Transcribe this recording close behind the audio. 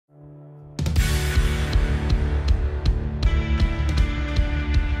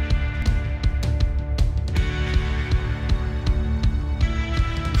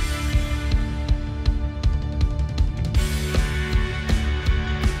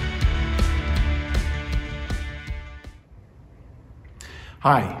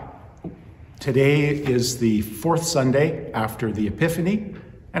Hi, today is the fourth Sunday after the Epiphany,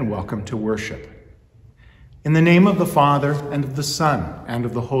 and welcome to worship. In the name of the Father, and of the Son, and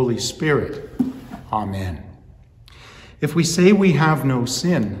of the Holy Spirit, Amen. If we say we have no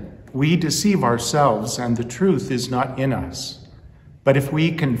sin, we deceive ourselves, and the truth is not in us. But if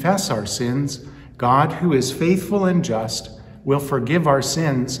we confess our sins, God, who is faithful and just, will forgive our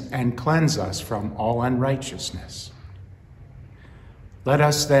sins and cleanse us from all unrighteousness. Let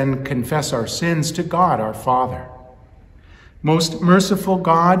us then confess our sins to God our Father. Most merciful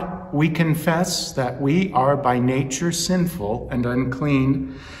God, we confess that we are by nature sinful and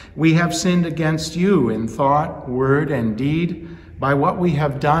unclean. We have sinned against you in thought, word, and deed, by what we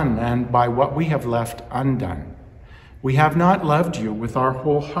have done and by what we have left undone. We have not loved you with our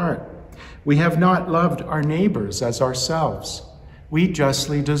whole heart. We have not loved our neighbors as ourselves. We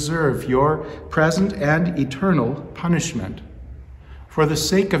justly deserve your present and eternal punishment. For the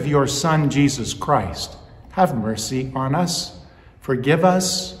sake of your Son, Jesus Christ, have mercy on us, forgive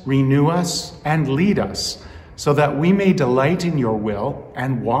us, renew us, and lead us, so that we may delight in your will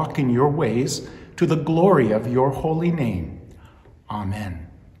and walk in your ways to the glory of your holy name. Amen.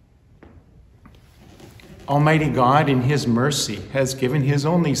 Almighty God, in his mercy, has given his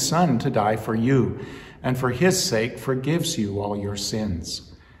only Son to die for you, and for his sake forgives you all your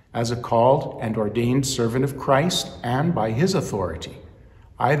sins. As a called and ordained servant of Christ, and by his authority,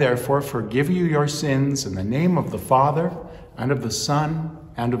 I therefore forgive you your sins in the name of the Father, and of the Son,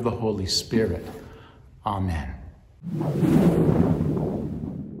 and of the Holy Spirit. Amen.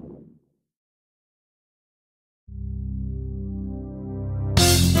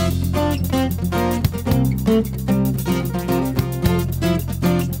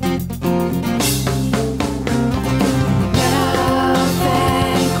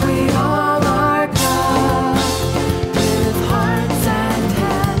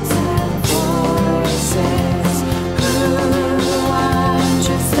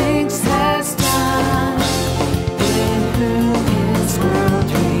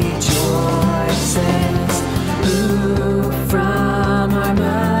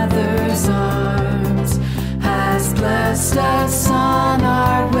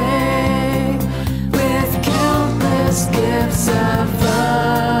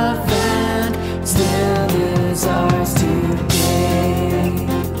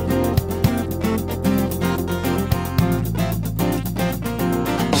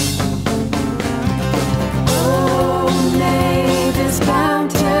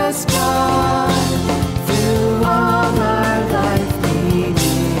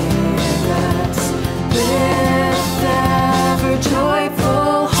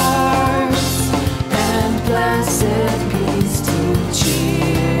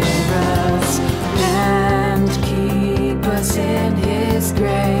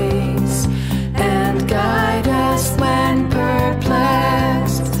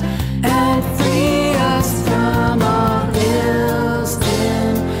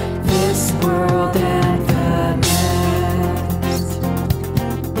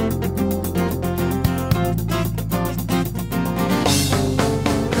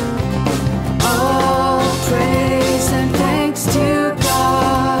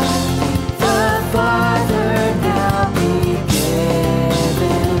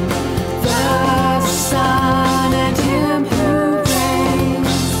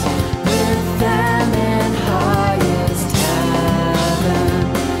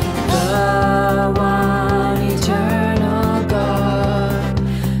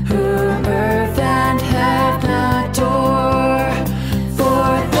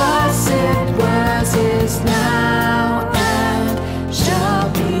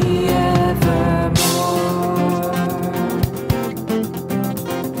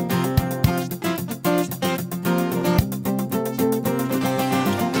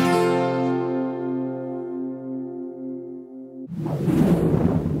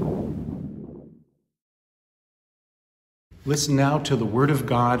 Listen now to the Word of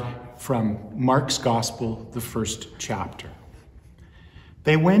God from Mark's Gospel, the first chapter.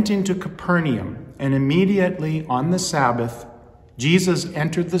 They went into Capernaum, and immediately on the Sabbath, Jesus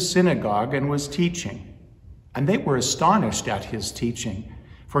entered the synagogue and was teaching. And they were astonished at his teaching,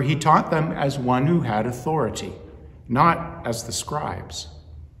 for he taught them as one who had authority, not as the scribes.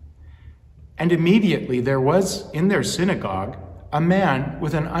 And immediately there was in their synagogue a man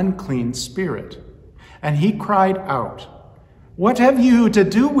with an unclean spirit, and he cried out, "What have you to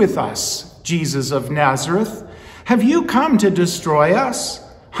do with us, Jesus of Nazareth? Have you come to destroy us?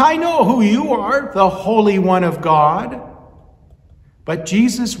 I know who you are, the Holy One of God." But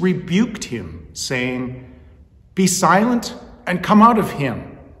Jesus rebuked him, saying, "Be silent and come out of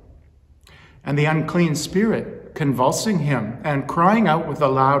him." And the unclean spirit, convulsing him and crying out with a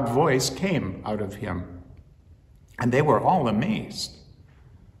loud voice, came out of him. And they were all amazed,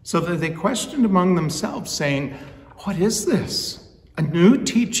 so that they questioned among themselves, saying, "What is this? A new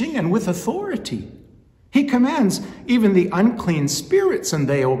teaching and with authority. He commands even the unclean spirits, and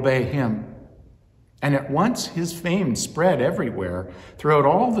they obey him." And at once his fame spread everywhere throughout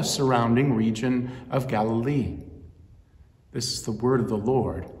all the surrounding region of Galilee. This is the word of the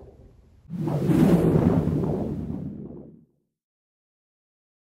Lord.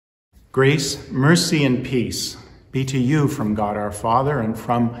 Grace, mercy, and peace be to you from God our Father and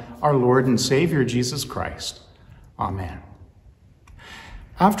from our Lord and Savior Jesus Christ. Amen.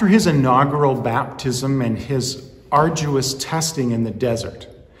 After his inaugural baptism and his arduous testing in the desert,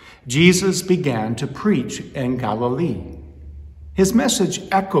 Jesus began to preach in Galilee. His message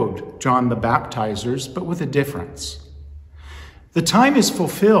echoed John the Baptizer's, but with a difference. The time is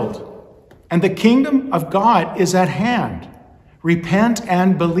fulfilled, and the kingdom of God is at hand. Repent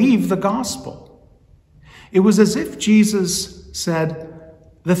and believe the gospel. It was as if Jesus said,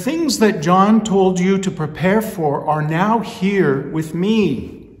 "The things that John told you to prepare for are now here with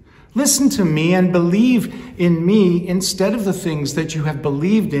me. Listen to me and believe in me instead of the things that you have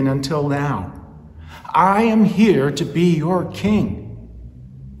believed in until now. I am here to be your king."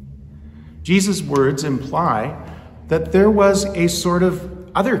 Jesus' words imply that there was a sort of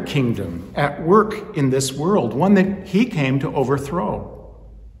other kingdom at work in this world, one that he came to overthrow.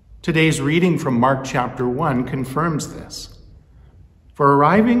 Today's reading from Mark chapter 1 confirms this. For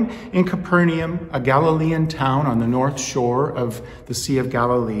arriving in Capernaum, a Galilean town on the north shore of the Sea of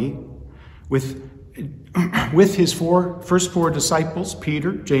Galilee, with his first four disciples,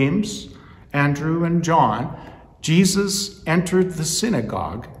 Peter, James, Andrew, and John, Jesus entered the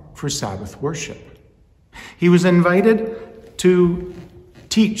synagogue for Sabbath worship. He was invited to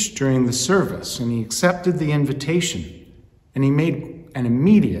teach during the service, and he accepted the invitation, and he made an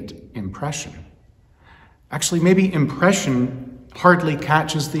immediate impression. Actually, maybe impression hardly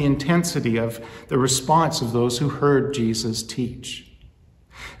catches the intensity of the response of those who heard Jesus teach.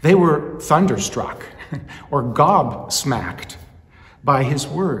 They were thunderstruck or gobsmacked by his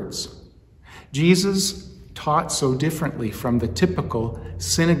words. Jesus taught so differently from the typical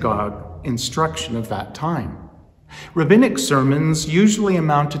synagogue instruction of that time. Rabbinic sermons usually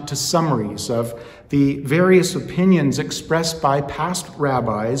amounted to summaries of the various opinions expressed by past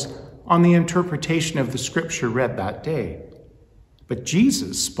rabbis on the interpretation of the scripture read that day. But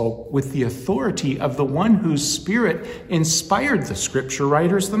Jesus spoke with the authority of the one whose spirit inspired the scripture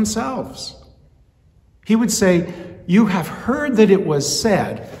writers themselves. He would say, "You have heard that it was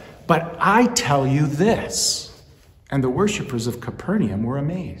said, but I tell you this." And the worshippers of Capernaum were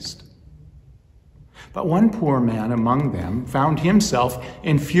amazed. But one poor man among them found himself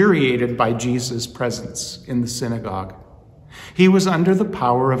infuriated by Jesus' presence in the synagogue. He was under the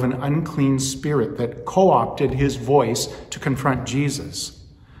power of an unclean spirit that co-opted his voice to confront Jesus.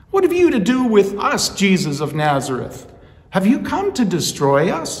 "What have you to do with us, Jesus of Nazareth? Have you come to destroy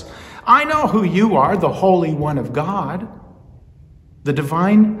us? I know who you are, the Holy One of God." The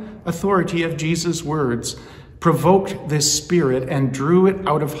divine authority of Jesus' words provoked this spirit and drew it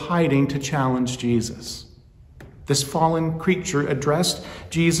out of hiding to challenge Jesus. This fallen creature addressed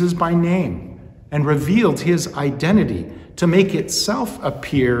Jesus by name and revealed his identity to make itself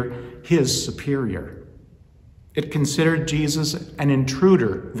appear his superior. It considered Jesus an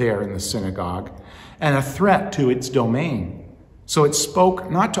intruder there in the synagogue and a threat to its domain. So it spoke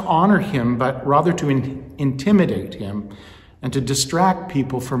not to honor him, but rather to intimidate him and to distract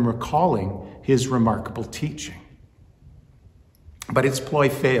people from recalling his remarkable teaching. But its ploy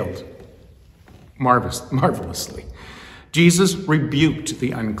failed marvelously. Jesus rebuked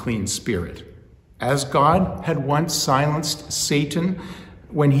the unclean spirit. As God had once silenced Satan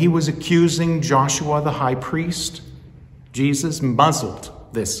when he was accusing Joshua the high priest, Jesus muzzled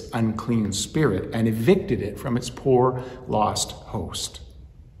this unclean spirit and evicted it from its poor, lost host.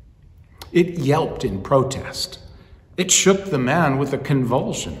 It yelped in protest. It shook the man with a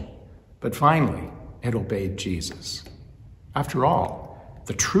convulsion, but finally it obeyed Jesus. After all,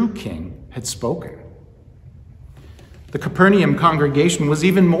 the true king had spoken. The Capernaum congregation was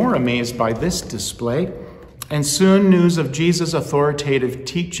even more amazed by this display, and soon news of Jesus' authoritative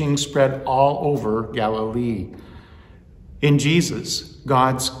teaching spread all over Galilee. In Jesus,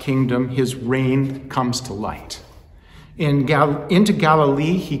 God's kingdom, his reign, comes to light. Into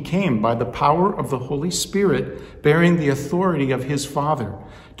Galilee he came by the power of the Holy Spirit, bearing the authority of his Father,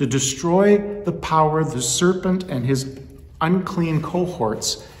 to destroy the power the serpent and his unclean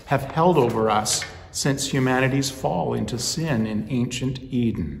cohorts have held over us since humanity's fall into sin in ancient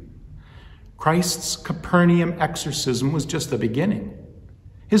Eden. Christ's Capernaum exorcism was just the beginning.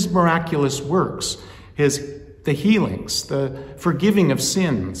 His miraculous works, the healings, the forgiving of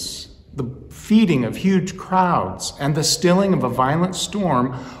sins, the feeding of huge crowds, and the stilling of a violent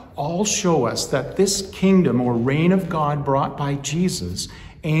storm all show us that this kingdom or reign of God brought by Jesus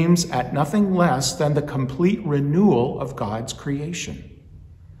aims at nothing less than the complete renewal of God's creation.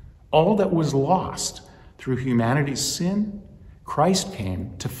 All that was lost through humanity's sin, Christ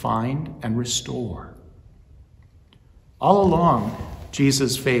came to find and restore. All along,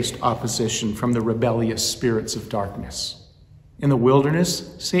 Jesus faced opposition from the rebellious spirits of darkness. In the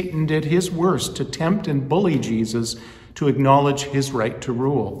wilderness, Satan did his worst to tempt and bully Jesus to acknowledge his right to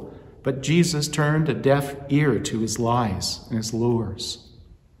rule, but Jesus turned a deaf ear to his lies and his lures.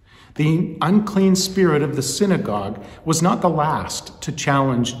 The unclean spirit of the synagogue was not the last to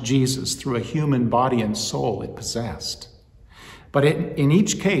challenge Jesus through a human body and soul it possessed. But in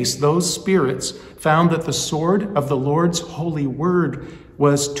each case, those spirits found that the sword of the Lord's holy word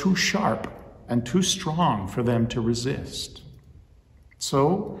was too sharp and too strong for them to resist.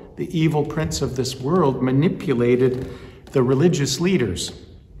 So the evil prince of this world manipulated the religious leaders,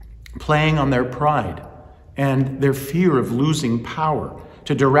 playing on their pride and their fear of losing power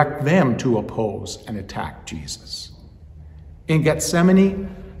to direct them to oppose and attack Jesus. In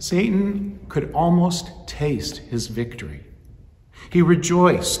Gethsemane, Satan could almost taste his victory. He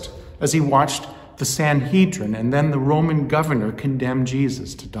rejoiced as he watched the Sanhedrin and then the Roman governor condemn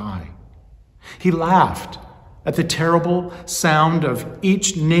Jesus to die. He laughed at the terrible sound of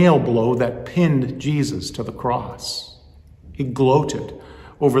each nail blow that pinned Jesus to the cross. He gloated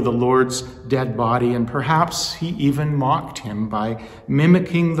over the Lord's dead body, and perhaps he even mocked him by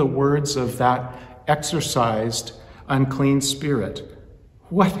mimicking the words of that exorcised unclean spirit.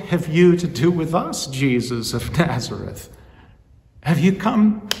 "What have you to do with us, Jesus of Nazareth? Have you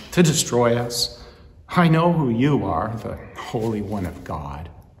come to destroy us? I know who you are, the Holy One of God."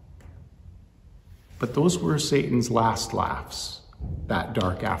 But those were Satan's last laughs that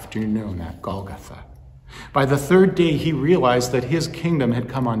dark afternoon at Golgotha. By the third day, he realized that his kingdom had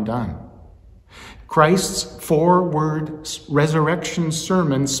come undone. Christ's four-word resurrection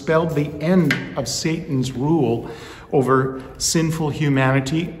sermon spelled the end of Satan's rule over sinful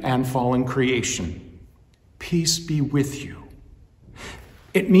humanity and fallen creation. Peace be with you.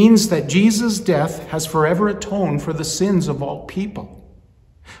 It means that Jesus' death has forever atoned for the sins of all people.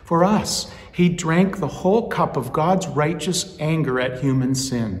 For us, he drank the whole cup of God's righteous anger at human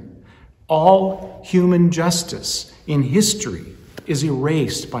sin. All human justice in history is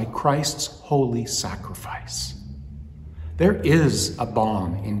erased by Christ's holy sacrifice. There is a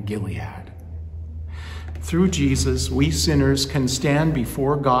balm in Gilead. Through Jesus, we sinners can stand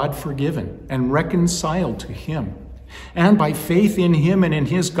before God forgiven and reconciled to him. And by faith in him and in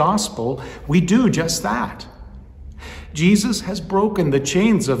his gospel, we do just that. Jesus has broken the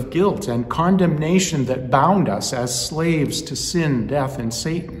chains of guilt and condemnation that bound us as slaves to sin, death, and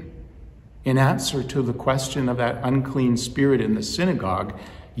Satan. In answer to the question of that unclean spirit in the synagogue,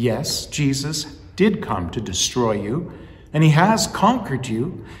 yes, Jesus did come to destroy you, and he has conquered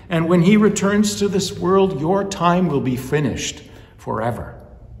you, and when he returns to this world, your time will be finished forever.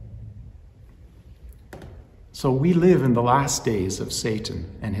 So we live in the last days of Satan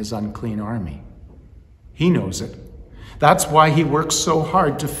and his unclean army. He knows it. That's why he works so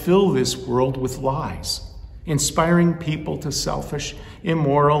hard to fill this world with lies, inspiring people to selfish,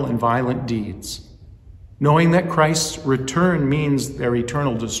 immoral, and violent deeds. Knowing that Christ's return means their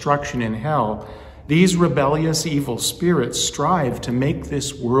eternal destruction in hell, these rebellious evil spirits strive to make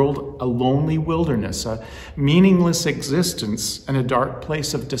this world a lonely wilderness, a meaningless existence, and a dark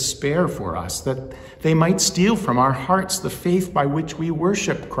place of despair for us, that they might steal from our hearts the faith by which we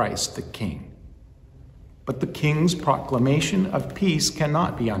worship Christ the King. But the King's proclamation of peace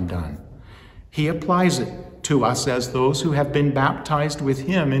cannot be undone. He applies it to us as those who have been baptized with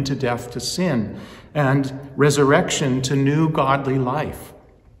him into death to sin and resurrection to new godly life.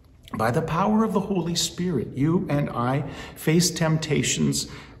 By the power of the Holy Spirit, you and I face temptations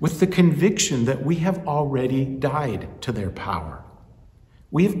with the conviction that we have already died to their power.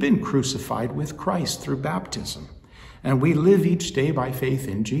 We have been crucified with Christ through baptism, and we live each day by faith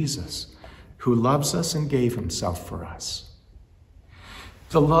in Jesus, who loves us and gave himself for us.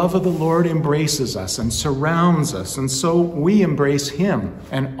 The love of the Lord embraces us and surrounds us, and so we embrace him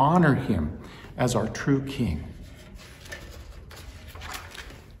and honor him as our true King.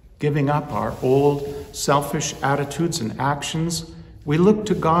 Giving up our old selfish attitudes and actions, We look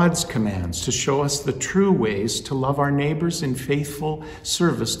to God's commands to show us the true ways to love our neighbors in faithful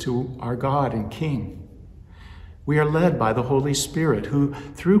service to our God and King. We are led by the Holy Spirit, who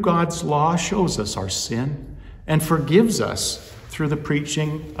through God's law shows us our sin and forgives us through the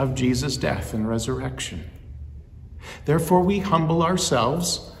preaching of Jesus' death and resurrection. Therefore, we humble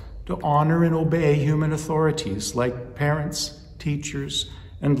ourselves to honor and obey human authorities like parents, teachers,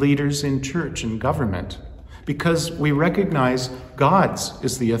 and leaders in church and government, because we recognize God's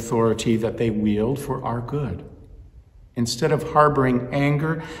is the authority that they wield for our good. Instead of harboring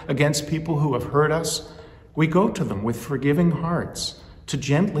anger against people who have hurt us, we go to them with forgiving hearts to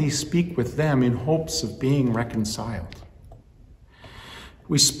gently speak with them in hopes of being reconciled.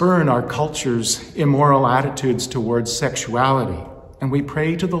 We spurn our culture's immoral attitudes towards sexuality, and we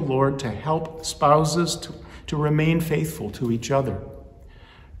pray to the Lord to help spouses to remain faithful to each other,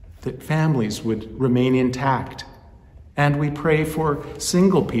 that families would remain intact. And we pray for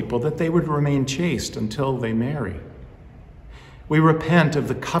single people that they would remain chaste until they marry. We repent of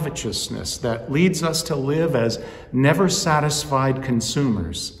the covetousness that leads us to live as never satisfied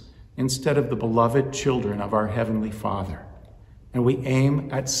consumers instead of the beloved children of our Heavenly Father. And we aim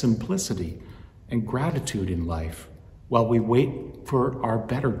at simplicity and gratitude in life while we wait for our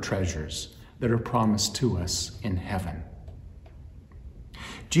better treasures that are promised to us in heaven.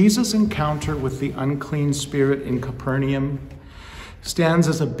 Jesus' encounter with the unclean spirit in Capernaum stands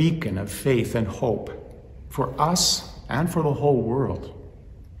as a beacon of faith and hope for us and for the whole world.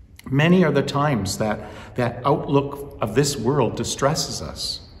 Many are the times that outlook of this world distresses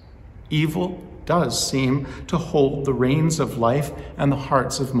us. Evil does seem to hold the reins of life and the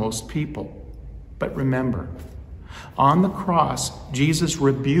hearts of most people. But remember, on the cross, Jesus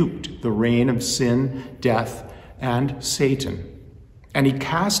rebuked the reign of sin, death, and Satan, and he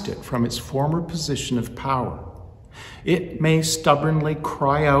cast it from its former position of power. It may stubbornly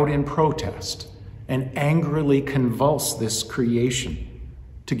cry out in protest and angrily convulse this creation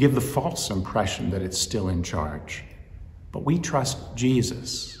to give the false impression that it's still in charge. But we trust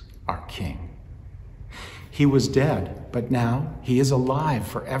Jesus, our King. He was dead, but now he is alive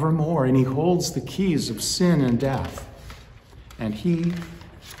forevermore, and he holds the keys of sin and death. And he,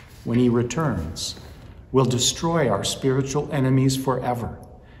 when he returns, will destroy our spiritual enemies forever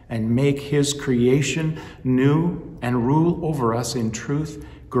and make his creation new and rule over us in truth,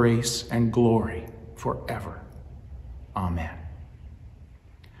 grace, and glory forever. Amen.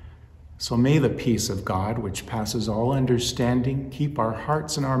 So may the peace of God, which passes all understanding, keep our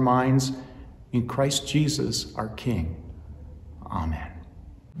hearts and our minds in Christ Jesus, our King. Amen.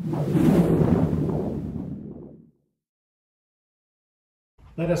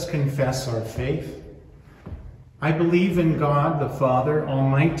 Let us confess our faith. I believe in God, the Father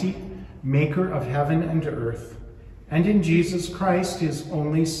Almighty, maker of heaven and earth, and in Jesus Christ, his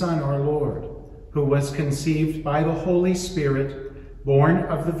only Son, our Lord, who was conceived by the Holy Spirit, born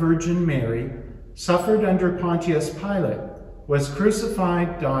of the Virgin Mary, suffered under Pontius Pilate, was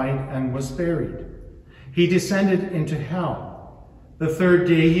crucified, died, and was buried. He descended into hell. The third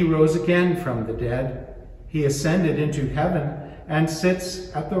day he rose again from the dead. He ascended into heaven and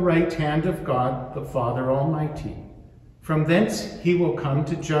sits at the right hand of God, the Father Almighty. From thence he will come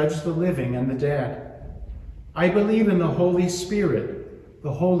to judge the living and the dead. I believe in the Holy Spirit,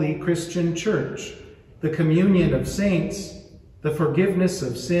 the holy Christian Church, the communion of saints, the forgiveness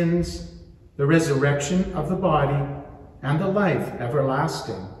of sins, the resurrection of the body, and the life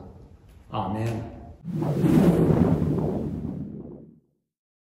everlasting. Amen.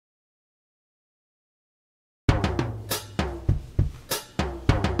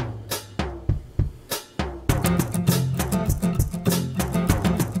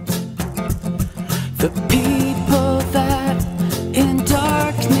 The people that in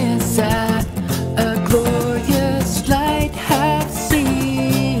darkness at a glorious light have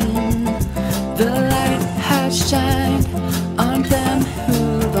seen, the light has shined on them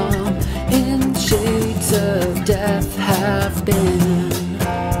who long in shades of death have been,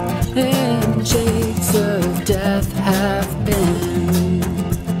 in shades of death have been.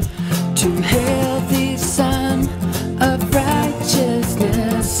 To hail the Son of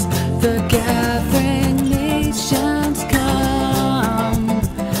righteousness, the gathering nations come.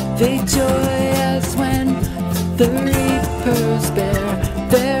 They joy as when the reapers bear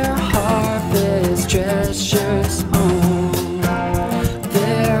their harvest treasures home,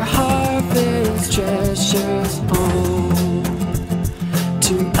 their harvest treasures home.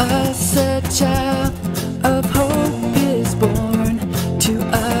 To us a child of hope is born, to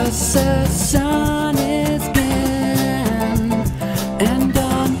us a son is given, and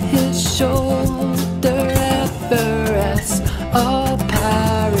on his shoulder ever rests all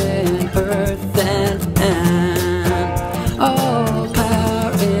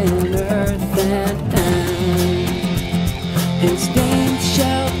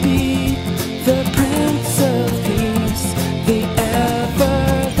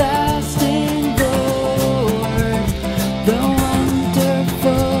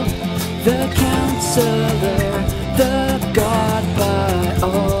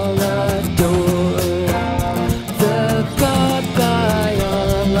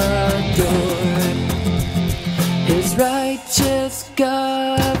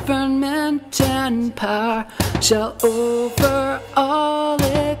government and power shall over all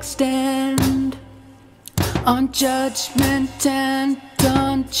extend. On judgment and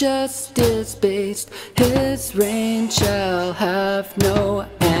on justice based, his reign shall have no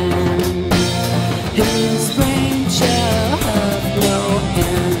end. His reign shall have no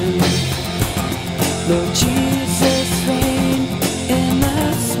end. Lord Jesus, reign in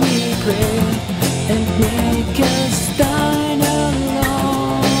us, we pray, and make us thine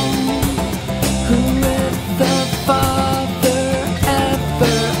alone, who with the Father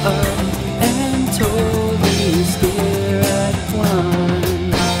ever are, and Holy Spirit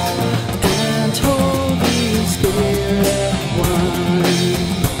one, and Holy Spirit one.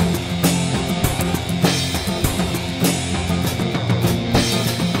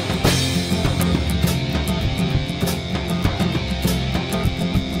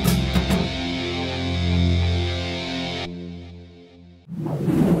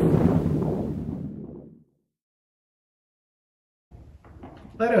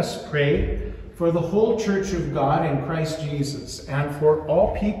 Let us pray for the whole Church of God in Christ Jesus and for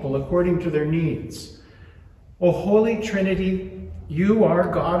all people according to their needs. O Holy Trinity, you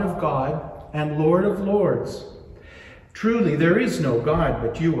are God of God and Lord of lords. Truly, there is no God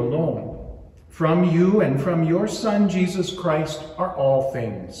but you alone. From you and from your Son, Jesus Christ, are all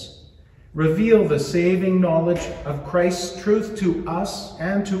things. Reveal the saving knowledge of Christ's truth to us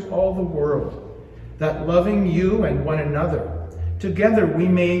and to all the world, that loving you and one another, together we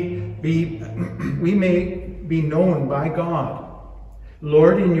may be known by God.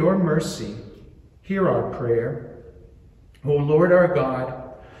 Lord, in your mercy, hear our prayer. O Lord our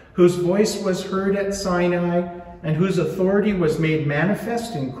God, whose voice was heard at Sinai and whose authority was made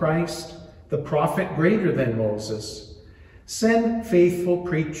manifest in Christ, the prophet greater than Moses, send faithful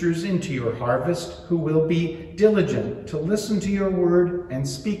preachers into your harvest who will be diligent to listen to your word and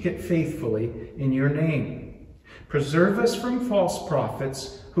speak it faithfully in your name. Preserve us from false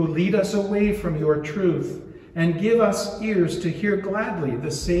prophets who lead us away from your truth, and give us ears to hear gladly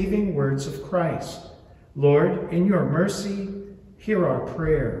the saving words of Christ. Lord, in your mercy, hear our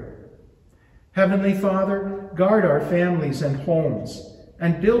prayer. Heavenly Father, guard our families and homes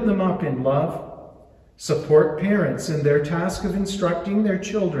and build them up in love. Support parents in their task of instructing their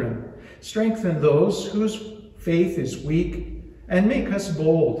children. Strengthen those whose faith is weak, and make us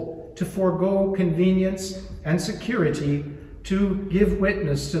bold to forego convenience and security to give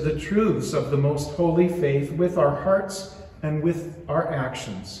witness to the truths of the most holy faith with our hearts and with our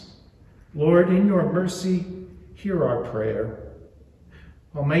actions. Lord, in your mercy, hear our prayer.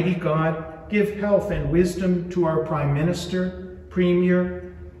 Almighty God, give health and wisdom to our Prime Minister,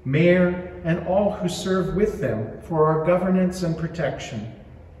 Premier, Mayor, and all who serve with them for our governance and protection.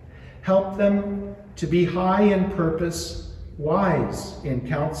 Help them to be high in purpose, wise in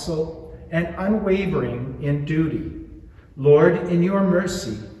counsel, and unwavering in duty. Lord, in your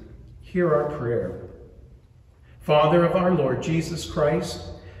mercy, hear our prayer. Father of our Lord Jesus Christ,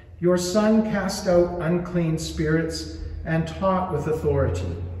 your Son cast out unclean spirits and taught with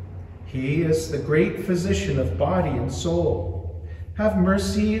authority. He is the great physician of body and soul. Have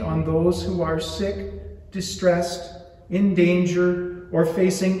mercy on those who are sick, distressed, in danger, or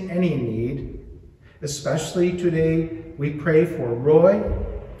facing any need. Especially today, we pray for Roy,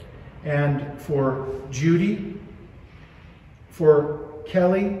 and for Judy, for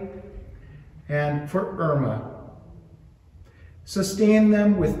Kelly, and for Irma. Sustain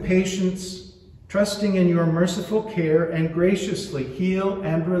them with patience, trusting in your merciful care, and graciously heal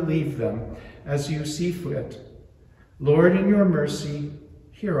and relieve them as you see fit. Lord, in your mercy,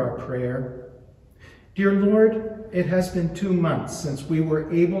 hear our prayer. Dear Lord, it has been 2 months since we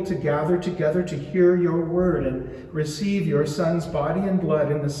were able to gather together to hear your word and receive your Son's body and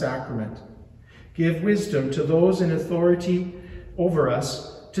blood in the sacrament. Give wisdom to those in authority over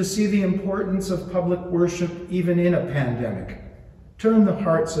us to see the importance of public worship even in a pandemic. Turn the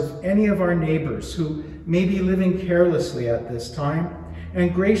hearts of any of our neighbors who may be living carelessly at this time,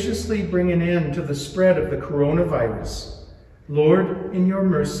 and graciously bring an end to the spread of the coronavirus. Lord, in your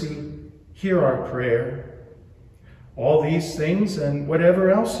mercy, hear our prayer. All these things and whatever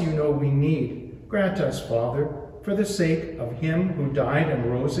else you know we need, grant us, Father, for the sake of him who died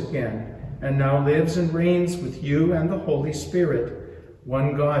and rose again, and now lives and reigns with you and the Holy Spirit,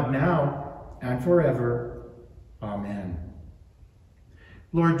 one God now and forever. Amen.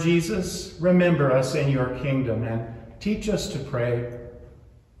 Lord Jesus, remember us in your kingdom and teach us to pray.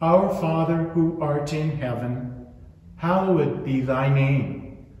 Our Father who art in heaven, hallowed be thy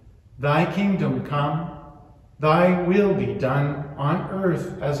name. Thy kingdom come, thy will be done on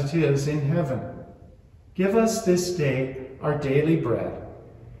earth as it is in heaven. Give us this day our daily bread,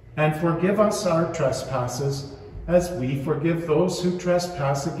 And forgive us our trespasses, as we forgive those who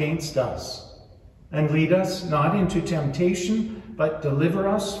trespass against us. And lead us not into temptation, but deliver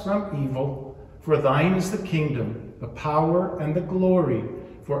us from evil. For thine is the kingdom, the power, and the glory,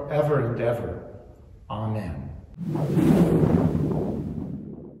 forever and ever. Amen.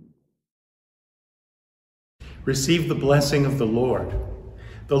 Receive the blessing of the Lord.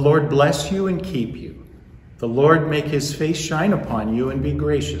 The Lord bless you and keep you. The Lord make his face shine upon you and be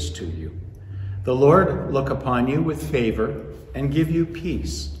gracious to you. The Lord look upon you with favor and give you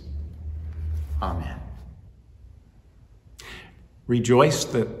peace. Amen. Rejoice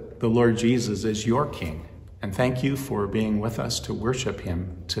that the Lord Jesus is your King, and thank you for being with us to worship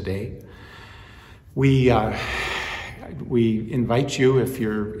him today. We invite you, if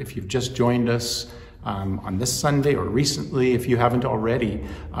you've just joined us on this Sunday or recently, if you haven't already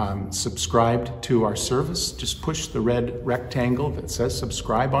subscribed to our service, just push the red rectangle that says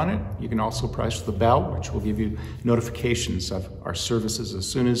subscribe on it. You can also press the bell, which will give you notifications of our services as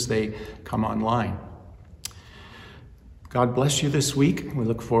soon as they come online. God bless you this week. We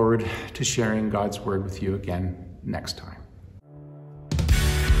look forward to sharing God's word with you again next time.